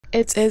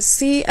It is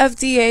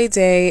CFDA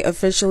day,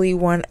 officially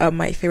one of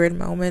my favorite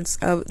moments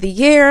of the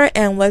year,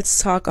 and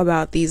let's talk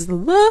about these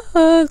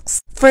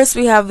looks. First,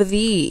 we have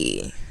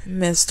the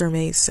Mr.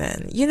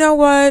 Mason. You know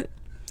what?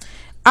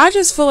 I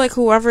just feel like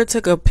whoever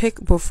took a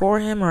pic before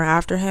him or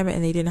after him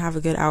and they didn't have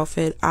a good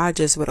outfit, I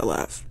just would have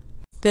left.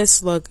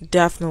 This look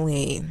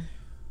definitely,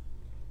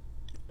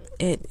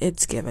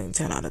 it's giving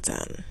 10 out of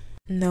 10.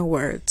 No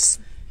words.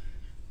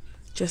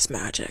 Just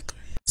magic.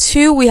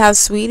 2, we have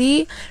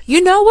Saweetie.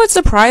 You know what,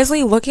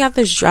 surprisingly, looking at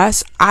this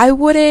dress, I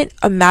wouldn't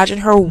imagine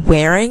her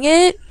wearing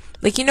it.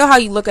 Like, you know how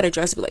you look at a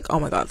dress and be like, oh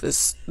my god,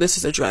 this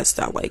is a dress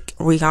that like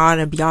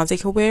Rihanna and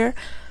Beyonce could wear.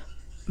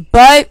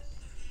 But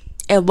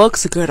it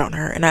looks good on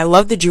her, and I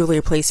love the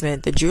jewelry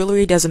placement. The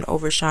jewelry doesn't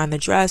overshine the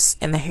dress,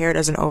 and the hair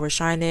doesn't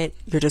overshine it.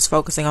 You're just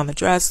focusing on the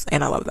dress,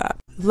 and I love that.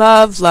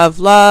 Love, love,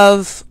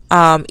 love.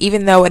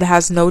 Even though it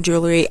has no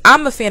jewelry,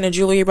 I'm a fan of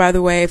jewelry, by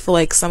the way. I feel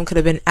like some could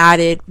have been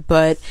added,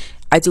 but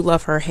I do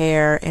love her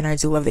hair, and I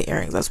do love the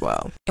earrings as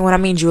well. And when I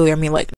mean jewelry, I mean like